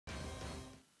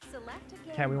Select a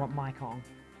game. Okay, we want my Kong.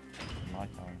 My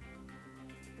Kong.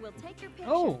 We'll take your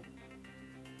picture. Oh!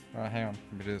 Alright, hang on.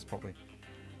 Let me do this properly.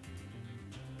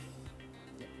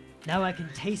 Now I can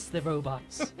taste the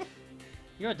robots.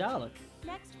 You're a Dalek.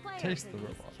 Next player, Taste the please.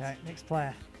 robots. Okay, next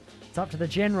player. It's up to the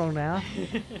general now.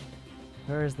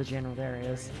 Where is the general? There he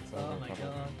is. It's Oh over my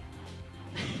properly.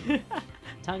 god.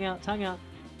 Tongue out, tongue out.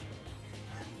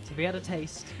 To be able to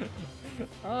taste.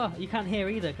 Oh, you can't hear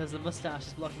either because the mustache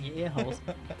is blocking your ear holes.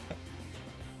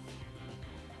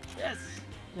 Yes!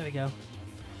 There we go.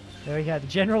 There we go. The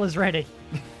general is ready.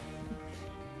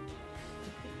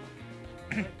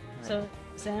 So,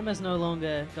 Sam has no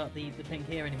longer got the pink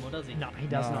hair anymore, does he? No, he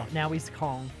does No. not. Now he's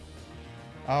Kong.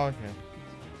 Oh, okay.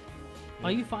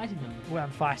 Are you fighting him? Well,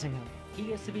 I'm fighting him. He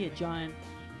gets to be a giant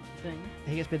thing.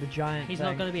 He gets to be the giant He's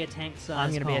not going to be a tank size. I'm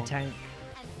going to be a tank.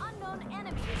 An unknown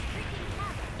enemy is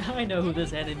wreaking havoc. I know who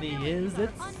this enemy is.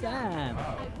 It's Unknown. Sam.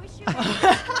 I wish you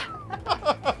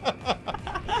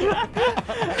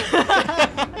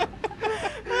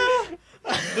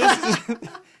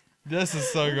This is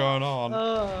so going on.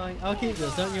 Oh, I'll keep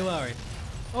this. Don't you worry.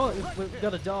 Oh, we've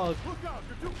got a dog.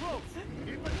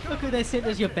 Look who they sent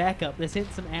as your backup. They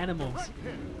sent some animals.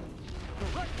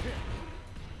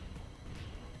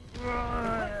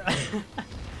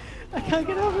 I can't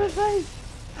get over his face.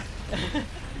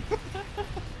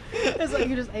 It's like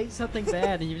you just ate something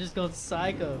bad and you've just gone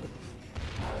psycho.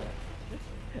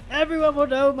 Everyone will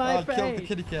know my Oh, face. killed the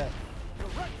kitty cat.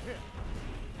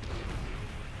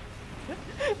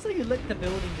 It's like you licked the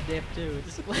building to death too.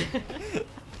 It's just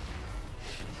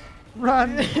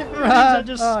run, run!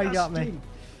 Oh, you got me.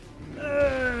 move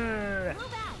out.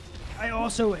 I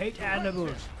also hate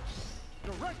animals.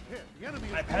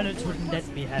 My parents wouldn't let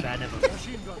me have animals,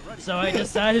 so I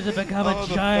decided to become Oh, a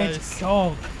the giant face.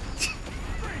 Kong.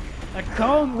 A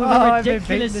Kong with Oh, a I've been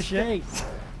beating ridiculous the shit. face.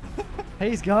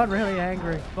 He's got really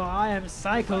angry. For I am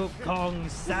Psycho Kong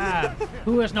Sam,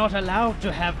 who is not allowed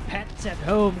to have pets at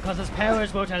home because his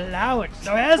parents won't allow it.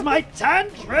 So here's my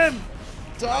tantrum!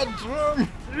 Tantrum!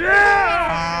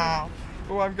 Yeah!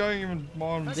 Oh, I'm going even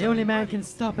more. The only man can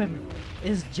stop him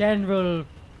is General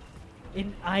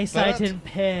in eyesight That?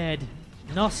 impaired,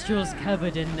 nostrils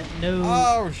covered and no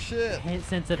Oh shit!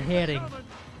 sense of hearing.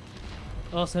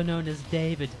 Also known as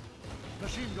David.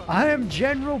 I am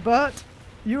General Burt.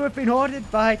 You have been ordered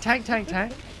by Tank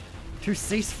to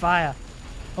cease fire.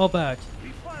 Oh, Bert.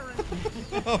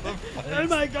 Oh, the face. Oh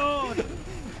my god!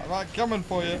 I'm not coming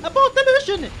for you. Abort the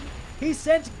mission! He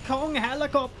sent Kong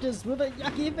helicopters with a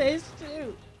yucky face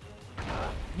too.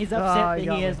 He's upset Oh, that you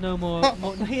got he me. has no more,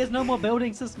 he has no more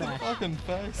buildings to smash. Fucking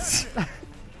face.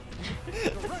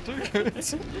 It's too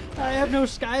good. I have no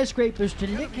skyscrapers to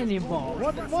lick anymore.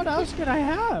 What else can I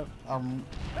have? I'm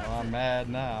mad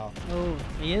now. Oh,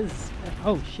 he is.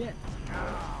 Oh shit.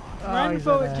 Oh, Run he's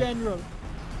for in it, there. General.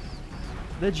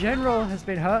 The General has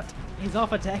been hurt. He's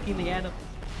off attacking the animals.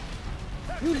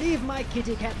 You leave my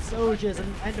kitty cat soldiers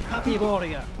and the puppy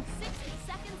warrior. 60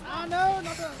 seconds Oh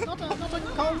left. no, not a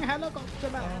Kong helicopter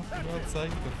man. For God's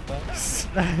sake, the face.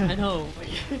 I know.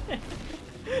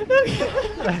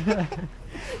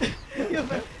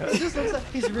 He just looks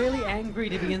like he's really angry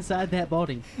to be inside that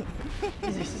body.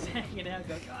 He's just hanging out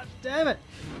going, God damn it!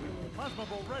 Plasma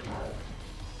ball ready.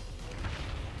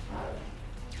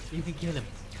 You can kill him.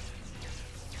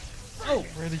 Oh!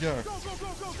 Where'd he go? Go, go, go,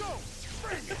 go, go!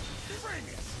 Bring it! Bring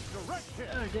it! Direct hit!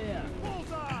 Oh dear.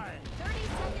 Bullseye! 30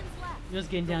 seconds left. You're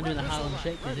just getting down to the Harlem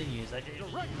Shake there, didn't you? It's like,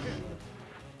 Direct hit!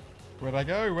 Where'd I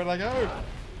go? Where'd I go?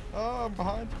 Oh, I'm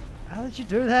behind. How did you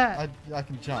do that? I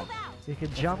can jump Move out. You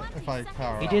could jump. if I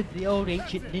power he up. did the old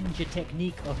ancient ninja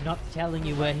technique of not telling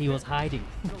you where he was hiding.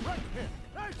 Direct hit!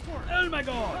 Nice work! Oh my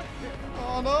god!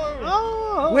 Oh no!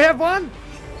 Oh! We have won!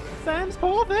 Sam's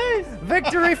poor face!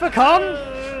 Victory for Kong!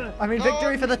 I mean,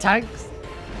 victory Oh. for the tanks.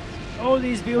 All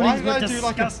these buildings did were I do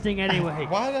like a- disgusting anyway.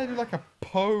 Why did I do like a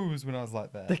pose when I was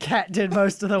like that? The cat did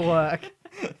most of the work.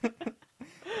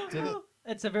 Did it?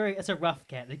 It's a rough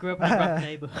cat. They grew up in a rough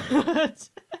neighborhood.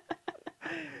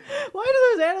 Why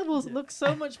do those animals look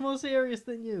so much more serious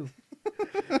than you?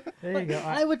 There you go.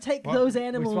 I would take What? those We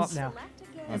animals swap now. Select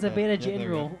a game. as a Okay, better yeah, there we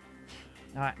general. go.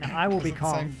 Alright, now I will Is be it the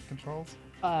Kong. same controls?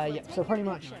 Yeah, so pretty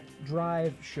much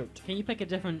drive, shoot. Can you pick a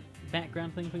different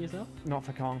background thing for yourself? Not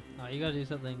for Kong. Oh, you gotta do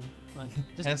something like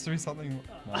just. Has to be something.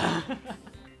 No.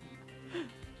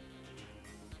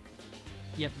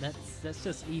 Yep, that's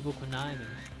just evil conniving.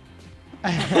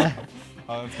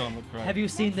 Oh, that's gonna look great. Have you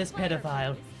seen this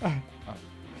pedophile?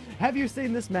 Have you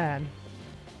seen this man?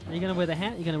 Are you gonna wear the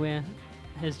hat? You're gonna wear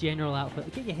his general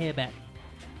outfit. Get your hair back.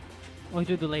 Or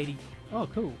do the lady. Oh,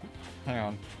 cool. Hang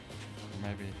on.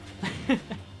 Maybe.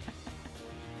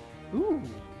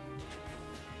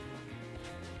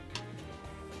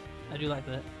 do like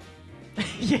that.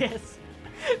 Yes.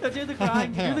 No, do the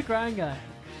crying. Do the crying guy.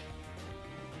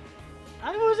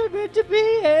 I wasn't meant to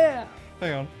be here.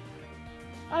 Hang on.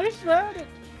 I swear it.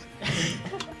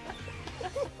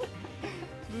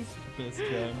 This is the best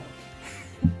game.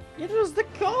 It was the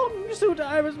Kong suit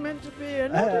I was meant to be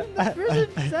in, not in the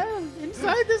prison cell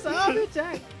inside this army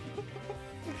tank.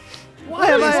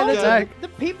 Why am I in a this tank? The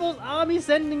People's Army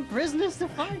sending prisoners to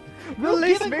fight.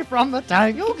 Release me from the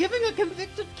tank. You're giving a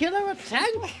convicted killer a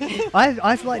tank. I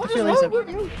like What the is feelings wrong of with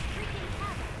you?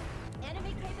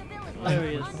 Enemy capabilities There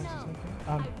he is. unknown.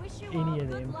 Um, I wish you any all of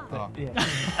good them. luck. Oh.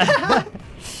 Yeah.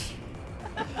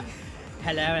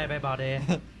 Hello, everybody.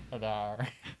 Hello.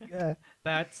 yeah.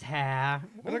 Bert's hair.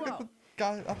 Look at the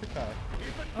guy, other guy.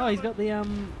 Oh, he's got the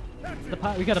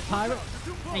we got a pirate,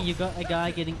 and you got a guy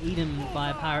getting eaten by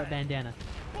a pirate bandana.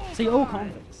 So you're all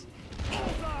convicts.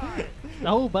 The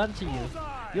whole bunch of you.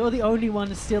 You're the only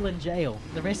one still in jail.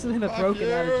 The rest of them have Fuck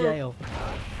broken out of you. jail.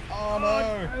 Oh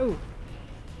no! Oh,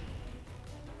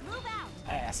 Move out.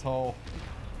 Asshole.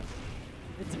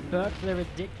 it's Bert the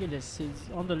Ridiculous who's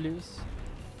on the loose.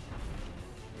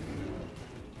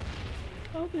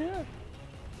 Oh dear.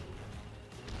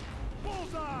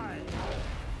 Bullseye!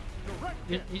 Direct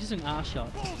You're just doing R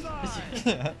shots. bullseye!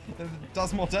 Yeah, it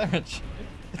does more damage.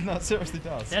 No, it seriously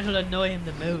does. That'll annoy him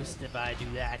the most if I do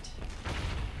that.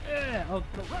 Oh,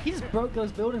 he just broke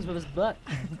those buildings with his butt.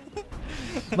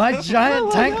 My giant Oh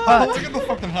my tank God. Look butt. at the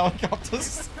fucking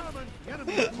helicopters. Coming!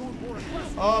 Enemy is moving more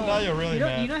aggressive. Oh, now you're really You know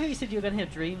mad. how you said you were gonna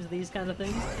have dreams of these kind of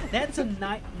things? That's a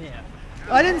nightmare.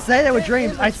 I didn't say they were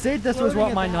dreams. was I said this was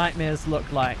what floating my about. nightmares look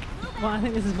like. Well, I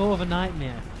think this is more of a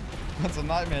nightmare. It's a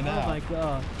nightmare now. Oh my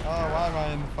god. Oh, why am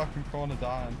I in the fucking corner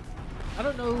dying? I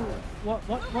don't know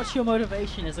what's your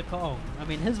motivation as a Kong. I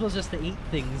mean, his was just to eat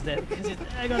things. That because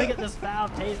I gotta get this foul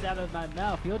taste out of my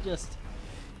mouth. You're just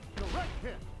Direct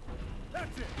hit.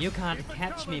 That's it. you can't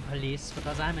catch me, police,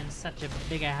 because I'm in such a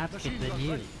bigger outfit than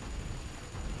you.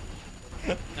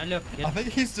 Now look, I you're think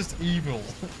he's just evil.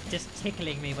 just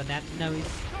tickling me with that nose.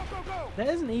 Go, go, go! That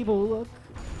is an evil look.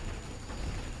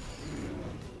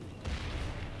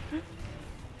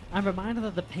 I'm reminded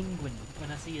of the penguin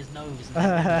when I see his nose. in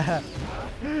that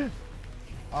movie.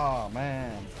 Oh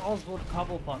man. Oswald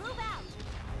Cobblepot. Move out.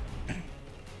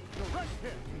 Direct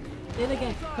hit. Then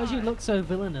again, because you look so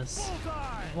villainous,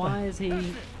 Bullseye! why is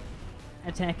he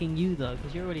attacking you though?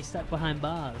 Because you're already stuck behind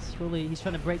bars. Surely he's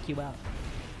trying to break you out.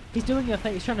 He's doing your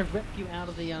thing. He's trying to rip you out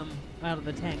of the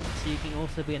tank, so you can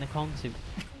also be in a Kong suit.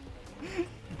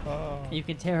 Oh. You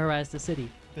can terrorize the city.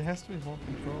 There has to be more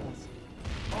controls.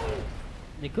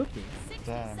 There could be. 60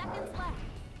 Damn. seconds left.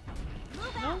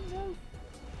 Move No, out. no.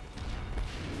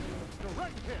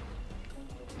 Direct hit.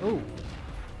 Oh,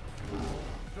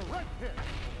 Direct hit.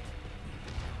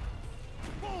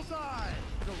 Bullseye!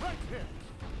 Direct hit.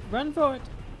 run for it.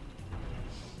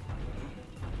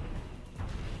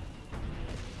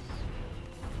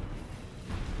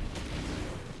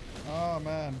 Oh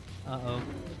man. Uh oh.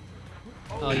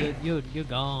 Oh, you're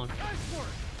gone. Nice work.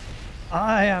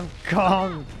 I am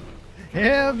Kong.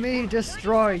 Hear me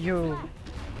destroy you.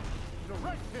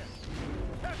 Direct hit.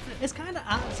 That's it. It's kind of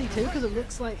artsy too, because it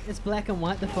looks like it's black and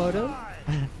white. The photo.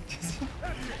 Bullseye!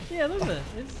 Yeah, look at it.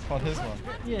 It's, What his one?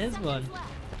 yeah, his one. Left.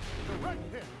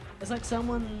 Direct hit. It's like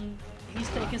someone he's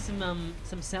taken some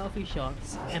selfie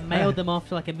shots and mailed them off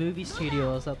to like a movie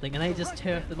studio or something, and they just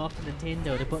turfed them off to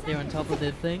Nintendo to put there on top of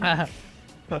their thing. They're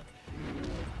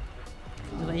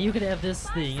like, you could have this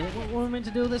thing. And what we're meant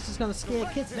to do? This is gonna scare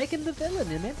kids. Make him the villain.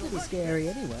 They're meant to be scary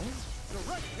anyway.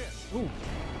 Direct hit. Ooh.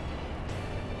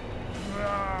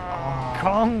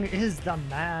 Kong is the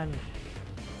man.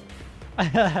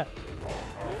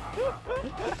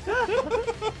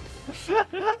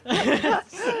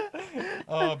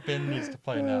 Oh, Ben needs to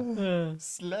play now.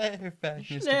 Slave Ben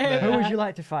needs to play. Who would you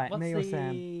like to fight, What's me the? or Sam?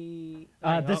 Wait,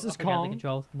 This I is forgot the Kong.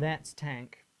 controls. That's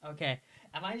Tank. Okay.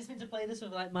 Am I just meant to play this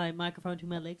with like my microphone to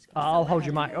my legs? I'll hold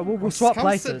your mic. We'll swap Come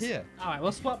places. sit here. All right,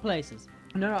 we'll swap places.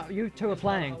 No, no, you two are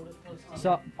playing.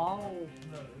 So All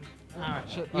right.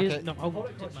 Shit, You okay. just- no, oh,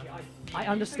 tip my- I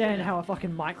understand how a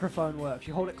fucking microphone works.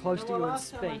 You hold it close to you and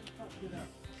speak.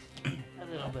 A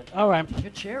little bit. All right.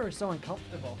 Your chair is so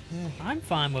uncomfortable. I'm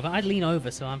fine with it. I'd lean over,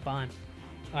 so I'm fine.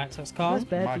 All right, so it's Carl. That's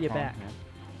bad My for your Kong, back. man.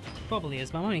 Probably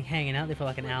is, but I'm only hanging out there for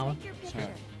like an hour. Take your Yeah.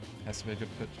 picture. Has to be a good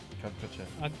picture.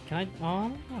 Can I? Oh, I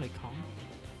don't want to be Kong.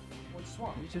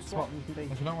 You just swap. You can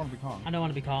be. If you don't want to be Kong. I don't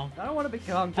want to be Kong. I don't want to be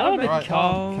Kong. I don't wanna be Alright,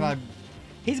 Kong. can I?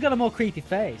 He's got a more creepy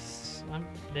face.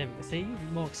 There, see,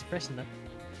 more expression there.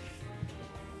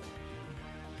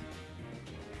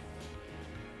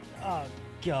 Oh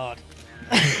God.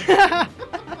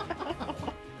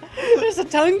 There's a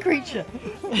tongue creature.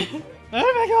 Oh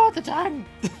my god, the tongue.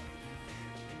 Oh,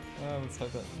 let's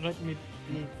hope that. Let me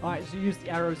be. Alright, so you use the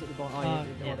arrows at the bottom. Oh, yeah, you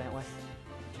yeah. go that way.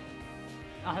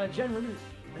 Generally.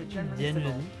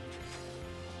 Generally.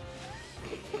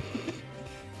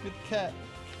 Good cat.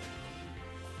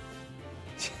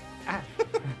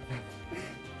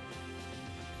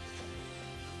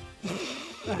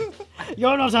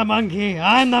 You're not a monkey.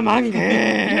 I'm the monkey.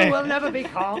 You will never be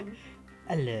calm.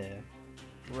 Hello.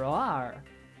 Roar.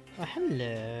 Oh,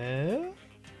 hello.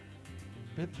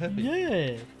 Bit peppy.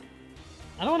 Yeah.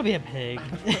 I don't want to be a pig.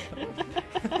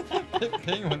 Bit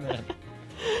penguin then.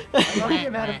 I love the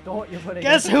amount of thought you're putting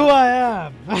Guess into who it. I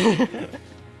am?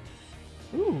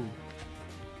 Ooh.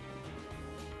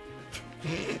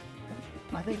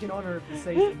 I think in honor of the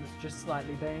seasons, just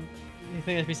slightly being. You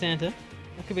think that'd be Santa?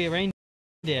 That could be a reindeer.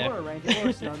 Or a reindeer, or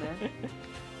a snowman.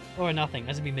 Or nothing.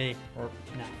 That'd be me. Or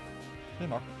Nah.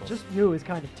 an octopus. Just you is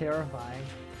kind of terrifying.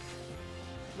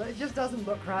 But it just doesn't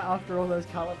look right after all those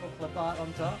colourful clip art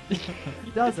on top.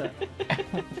 Does it?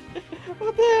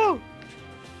 What the hell?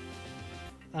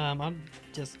 I'll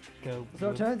just go.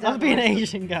 So it turns I'll out be an most of-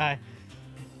 Asian guy.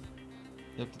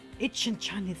 Yep. Ancient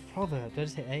Chinese proverb. Did I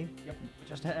say A? Yep.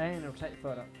 Just hit A and it'll take the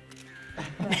photo.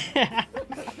 Am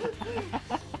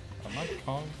I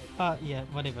Kong? Yeah,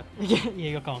 whatever. Yeah,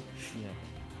 you're calm. Yeah.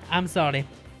 I'm sorry.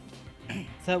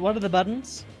 So, what are the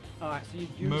buttons? Alright, so you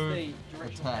use Move, the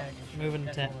directional attack. tag. Move and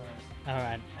That's attack. all there is.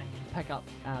 Alright. And you pick up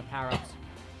power-ups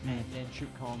and then shoot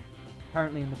Kong.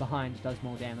 Apparently in the behind does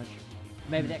more damage.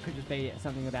 Maybe that could just be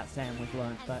something about Sam we've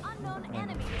learned, but Unknown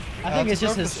enemies. I think it's to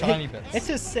just go his for shiny bits. It's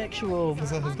his sexual Because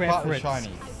his butt is preference.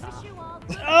 shiny. I wish you all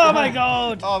the Oh my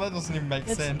god! Oh, that doesn't even make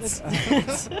It's- sense.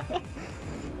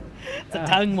 It's a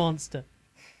tongue monster.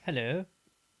 Hello.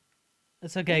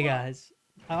 It's okay, guys.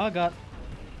 Oh, I got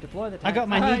deploy the tank. I got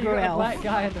my You Negro got a elf. black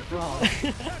guy in the front.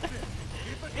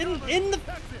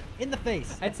 in the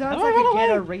face. It sounds Oh, like run a away.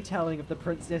 ghetto retelling of the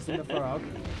Princess and the Frog.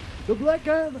 The black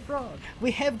guy and the frog.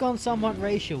 We have gone somewhat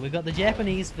racial. We've got the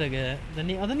Japanese figure. The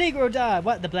Negro died.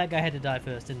 What? The black guy had to die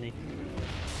first, didn't he?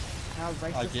 How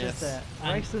racist is guess. that?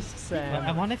 I'm- Racist Sam.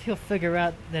 I wonder if he'll figure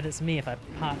out that it's me if I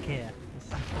park here.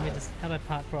 Let me just. How do I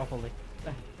park properly?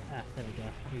 Ah, there we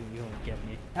go. You won't get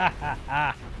me. Ha ha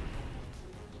ha.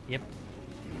 Yep.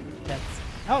 That's.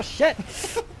 Oh shit!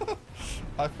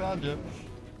 I found you.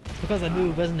 It's because I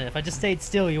move, isn't it? If I just stayed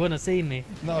still, you wouldn't have seen me.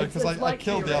 No, because I like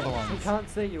killed the other T-Rex. He ones. can't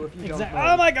see you if you Exactly. don't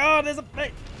Oh move. my god, there's a.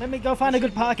 Hey, let me go find a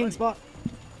good parking spot.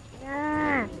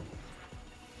 Can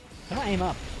I aim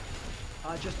up?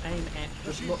 Just aim at,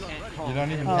 just look at Kong. You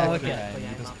don't even Oh, have okay. to Directly aim. You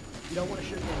aim just up. You don't want to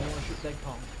shoot him, you want to shoot Big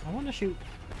Kong. I want to shoot.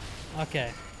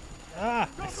 Okay. Ah,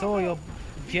 I saw your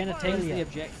What is the genitalia.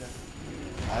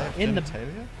 objective? I have In the-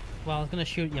 genitalia? Well, I was gonna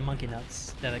shoot your monkey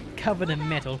nuts that are covered in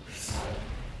metal.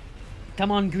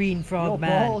 Come on, green frog Your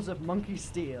man. balls of monkey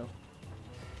steel.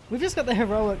 We've just got the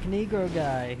heroic Negro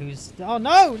guy who's. Oh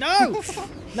no, no,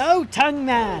 no, tongue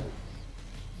man.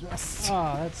 Yes.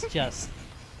 Oh, that's just.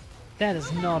 That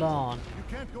is not on. You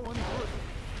can't go any further.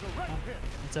 Direct hit.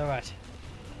 It's all right.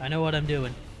 I know what I'm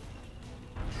doing.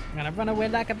 I'm gonna run away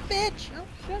like a bitch. Oh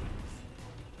shit!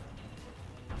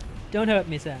 Don't hurt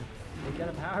me, Sam. You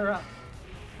gotta power up.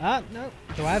 Ah, no.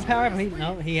 Do I have power up?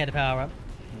 No, he had a power up.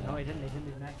 No, he didn't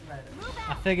even activate it. Move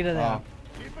I out. figured it Oh, out.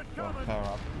 Keep it well, coming. power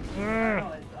up. Oh,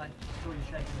 I saw you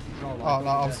shaking the controller. Oh, no,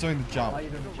 I was doing the Why jump. are you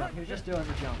doing the jump? He was just doing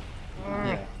the jump.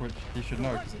 Yeah, which he should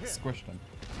know because it squished him.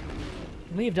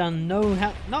 We've done no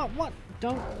how. Not what?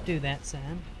 Don't do that,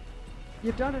 Sam.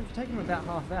 You've done it, taken him about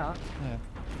half out. Yeah.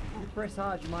 You press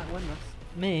hard, you might win this.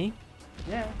 Me?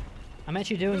 Yeah. I'm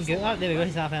actually doing good. Oh, there we go.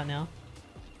 He's half out now.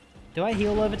 Do I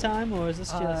heal over time, or is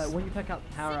this just? When you pick up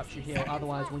power-ups, you heal.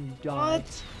 Otherwise, when you die,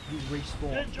 What? you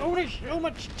respawn. It's only so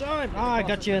much time. Oh, I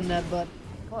got you in that butt.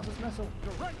 Colossus missile.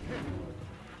 Direct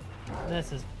hit.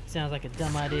 This is sounds like a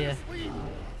dumb idea.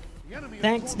 The enemy is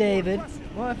Thanks, growing more David.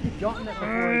 aggressive. Well, if you've gotten it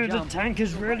before you The jump, tank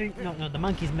is ready. No, no, the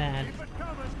monkey's mad. Keep it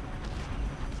coming.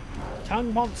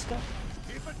 Tongue monster.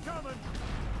 Keep it coming.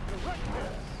 Direct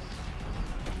hit.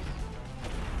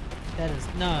 That is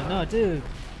no, dude.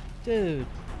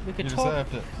 We could You talk.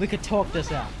 deserved it. We could talk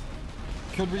this out.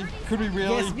 Could we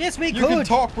really? Yes, we You can could.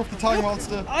 talk with the tongue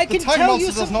monster. I the can tongue tell monster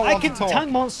you does some. not I want can to talk.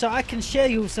 tongue monster. I can share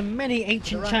you some many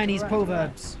ancient Direct, Chinese direct,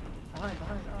 proverbs. behind.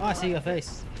 Oh, I see your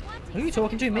face. Who are you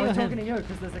talking to, me or I'm talking to him? you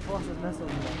because there's a Colossus missile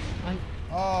in there.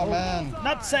 Oh man.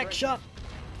 Nutsack shot.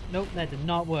 Nope, that did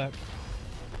not work.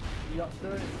 You got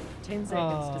 10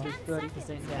 seconds to do 30%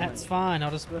 damage. That's fine.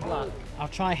 I'll just. Good luck. I'll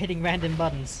try hitting random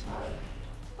buttons.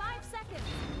 5 seconds.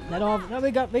 That all. No,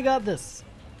 we got this.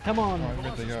 Come on.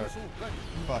 Alright, good to go.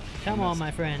 Fuck. Come on,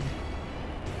 my friend.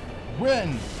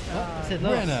 Win! I said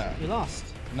lose. Winner. You lost.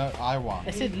 No, I won.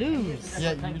 I said lose.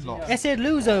 Yeah, you lost. I said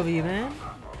lose over you, man.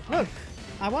 Look,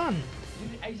 I won. You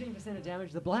did 18% of damage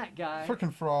to the black guy.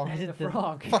 Freaking frog. And the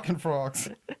frog. Fucking frogs.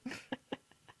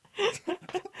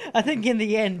 I think in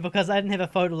the end, because I didn't have a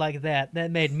photo like that,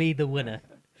 that made me the winner.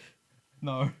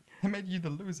 No. It made you the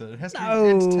loser. It has to be No.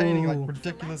 entertaining, like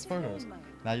ridiculous photos.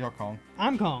 Now you're Kong.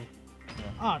 I'm Kong. Yeah.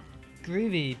 Oh,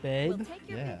 groovy, We'll babe. take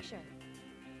your Yeah. picture.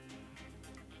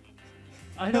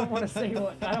 I don't want to see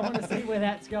I don't want to see where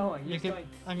that's going. You You're can, going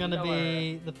I'm gonna lower.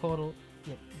 be the portal.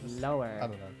 Yep. Lower. I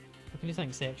don't know. We can do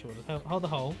something sexual. Just hold the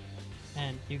hole,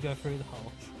 and you go through the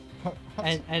hole.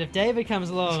 And if David comes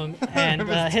along and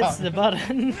His hits tongue. the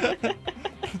button,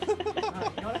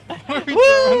 What are we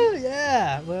woo! doing?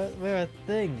 Yeah, we're a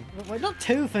thing. We're not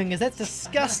two fingers. That's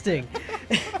disgusting.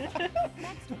 Next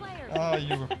player. Oh,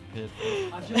 you were prepared for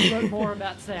it. I've just learned more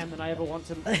about Sam than I ever want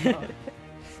to know.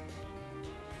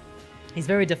 He's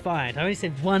very defiant. I only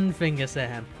said one finger,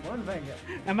 Sam. One finger.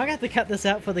 Am I going to have to cut this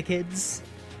out for the kids?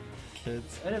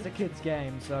 Kids. It is a kid's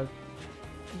game, so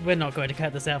We're not going to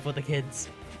cut this out for the kids.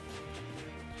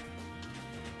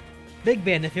 Big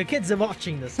Ben, if your kids are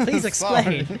watching this, please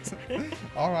explain.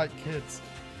 Alright, kids.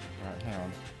 Alright, hang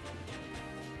on.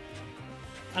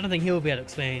 I don't think he'll be able to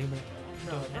explain. But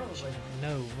no, don't probably. actually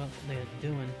know what they're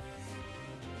doing.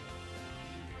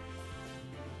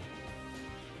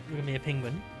 We're gonna be a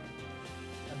penguin.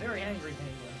 A very angry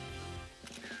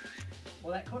penguin.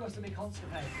 Well, that could also be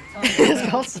constipated. It's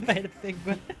constipated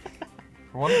penguin.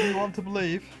 What do you want to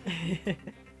believe?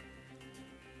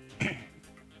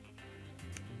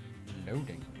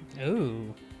 Loading.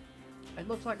 Ooh. It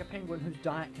looks like a penguin whose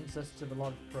diet consists of a lot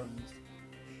of prunes.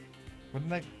 Wouldn't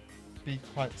they be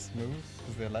quite smooth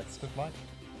because they're laxative-like?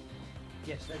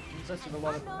 Yes, it consists of a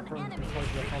lot of Unknown prunes enemy. because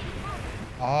they're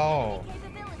constipated. Oh. But,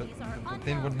 Capabilities are but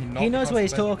then wouldn't he unknown. not He knows what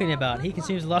he's constipated? talking about. He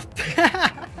consumes a lot.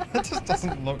 It just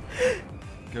doesn't look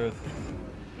good.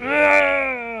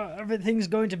 Everything's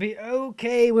going to be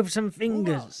okay with some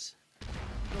fingers.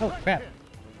 Oh crap!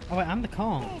 Oh wait, I'm the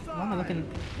Kong. Why am I looking?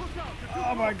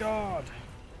 Oh my god!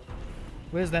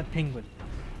 Where's that penguin?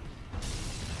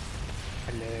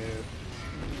 Hello.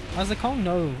 Does the Kong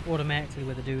know automatically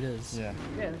where the dude is? Yeah. Yeah,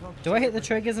 they're constipated. Do I hit the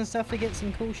triggers and stuff to get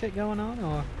some cool shit going on,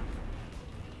 or?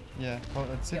 Yeah. Well,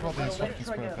 let's see Yeah, what the the left instructions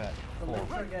were trigger- about. The For.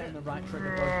 left trigger and the right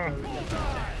trigger both do different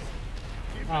attacks.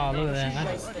 Oh, look at that. Wait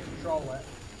That's- to control it,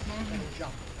 and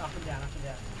jump up and down, up and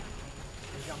down.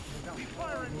 You jump, you jump. You're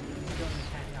doing the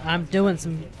attack now. I'm doing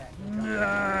some. The attack, you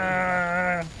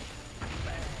jump.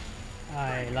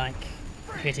 I like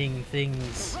hitting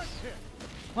things.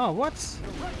 Oh, what?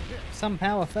 Some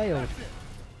power failed.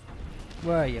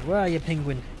 Where are you? Where are you,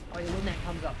 penguin? Oh yeah, when that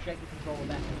comes up, shake the controller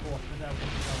back and forth because that'll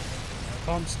be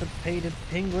Constipated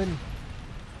penguin.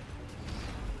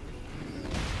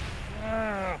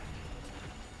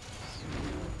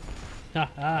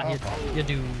 Haha, you're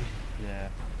doomed. Yeah.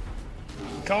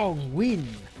 Kong win.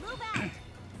 Move out.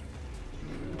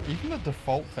 Even the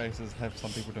default faces have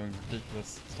some people doing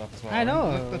ridiculous stuff as well. I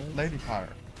know. Look at the lady pirate.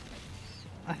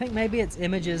 I think maybe it's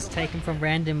images taken from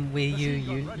random Wii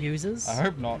U users. I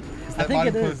hope not, because I that think might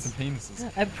it include is. some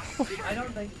penises. I don't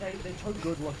think they're too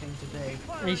good looking to be.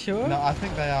 Are you sure? No, I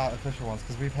think they are official ones,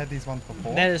 because we've had these ones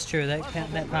before. That is true. That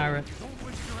pirate. Don't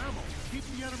waste your ammo. Keep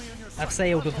the enemy on your side. I've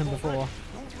sailed with him before.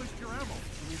 Don't waste your ammo.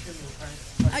 You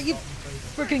shouldn't Are you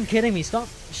freaking kidding me? Stop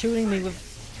shooting me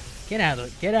with. Get out of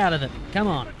it. Get out of it. Come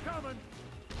on. Coming.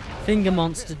 Finger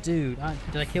monster dude.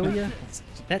 Did I kill you?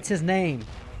 That's his name.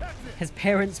 His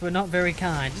parents were not very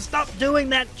kind. Just stop doing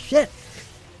that shit.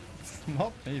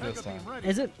 Not me this time.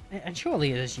 Is it? And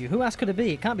surely it is you. Who else could it be?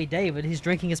 It can't be David. He's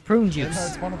drinking his prune No, juice.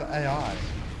 it's one of the AI.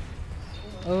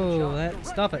 Oh, that.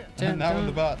 Stop it. Turn, Now in turn.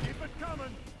 the butt. Keep it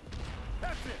coming.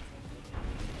 That's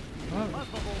it.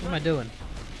 What am I doing?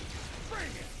 Bring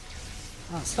it.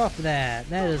 Oh, stop that.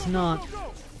 That is not. Go,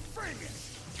 go. Bring it.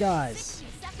 Guys, 60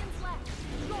 seconds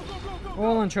left. Go, go, go, go.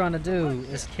 all I'm trying to do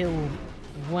is kill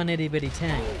one itty bitty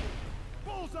tank.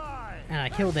 Bullseye. And I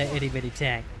killed that itty bitty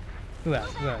tank. Who else?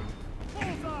 Where are you?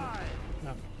 Bullseye.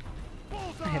 No.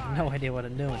 Bullseye. I have no idea what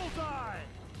I'm doing.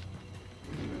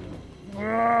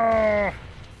 Bullseye.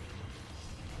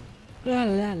 La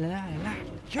la la la.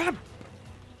 Jump!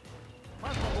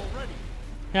 Plasma ball ready.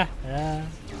 Ha,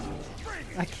 Bring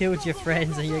it. I killed your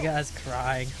friends and you guys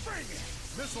crying. Bring it.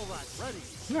 Missile rack ready.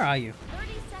 Where are you? 30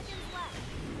 seconds left.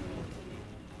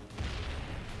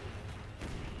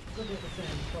 Good with the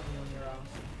sand probably on your ass.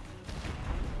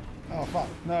 Oh fuck,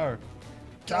 no.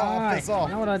 Die. Oh, piss off.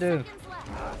 Now what I do? Seconds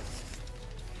left.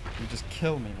 You just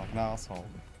kill me like an asshole.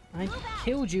 I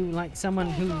killed you like someone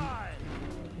who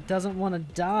doesn't want to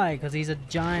die because he's a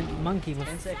giant monkey with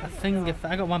 10 a seconds. finger.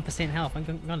 I got 1% health. I'm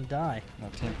gonna die. No,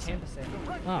 10%. 10%.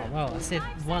 Oh well, I said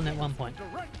 1 at one point.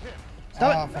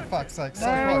 Ah, for fuck's sake, so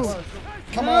No. close.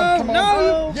 Come No, on, come on.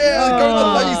 no. Yeah, go to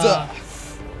Ah. the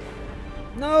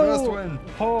laser. No! First win.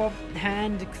 Poor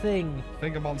hand thing.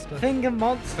 Finger monster. Finger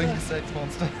monster. Finger sex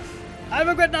monster. I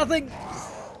regret nothing!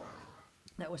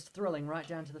 That was thrilling right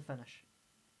down to the finish.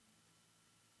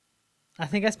 I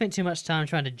think I spent too much time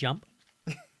trying to jump.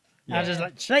 I was just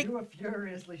like, shake! You were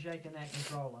furiously shaking that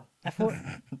controller.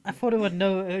 I thought it would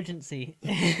no urgency.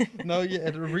 No, yeah,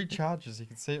 it recharges. You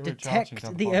can see it recharging. Detect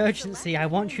down the bottom. urgency. I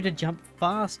want you to jump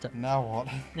faster. Now what?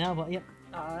 Now what? Yep.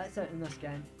 That's it in this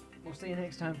game. We'll see you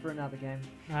next time for another game.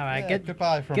 Alright, Yeah, good.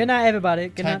 goodbye from Good night, everybody.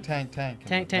 Good night. Tank. Tank,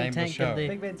 Name of the Tank, show. and the-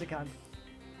 Big Ben's a cunt.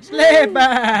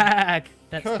 Slayback!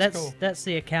 Critical. That's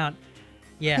the account.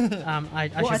 Yeah. I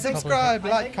Well, I should think- Subscribe, I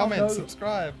like, think I'll comment, go-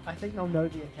 subscribe. I think they'll know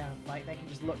the account. Like, they can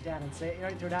just look down and see it. You know,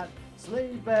 throw it out.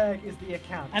 Slayback is the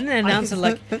account. And then I announce it can-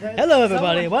 like, there's "Hello,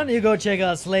 everybody. someone- Why don't you go check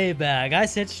out Slayback?" I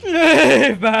said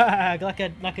Slayback,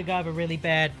 like a guy with a really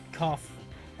bad cough,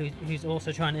 who's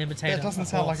also trying to imitate. That doesn't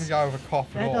sound like a guy with a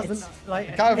cough at That all. doesn't,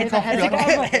 like, guy with a never cough had would be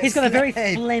a like, cough. He's got a very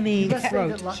Hey. You phlegmy must be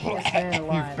throat. the luckiest man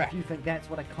alive back. if you think that's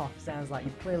what a cough sounds like.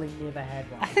 You've clearly never had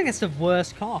one. I think it's the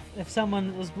worst cough. If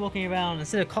someone was walking around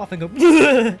instead of coughing, go.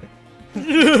 That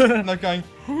No, going,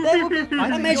 would be, I think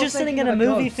imagine you're sitting thinking in a of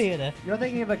movie ghost. theater. You're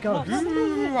thinking of a ghost.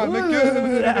 "Ooh, I'm a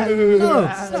good.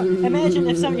 No. Imagine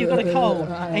if you've got a cold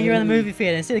and you're in a movie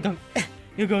theater instead of going.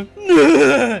 You're going.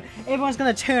 Everyone's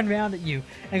gonna turn around at you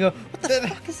and go, "What the That-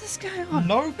 fuck is this guy on?"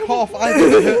 No cough I've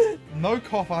ever heard. No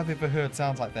cough I've ever heard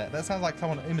sounds like that. That sounds like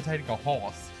someone imitating a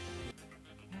horse.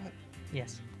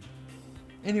 Yes.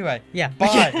 Anyway, Yeah.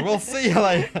 bye. We'll see you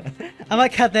later. I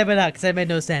might cut that bit out because that made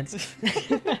no sense.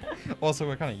 Also,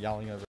 we're kind of yelling over.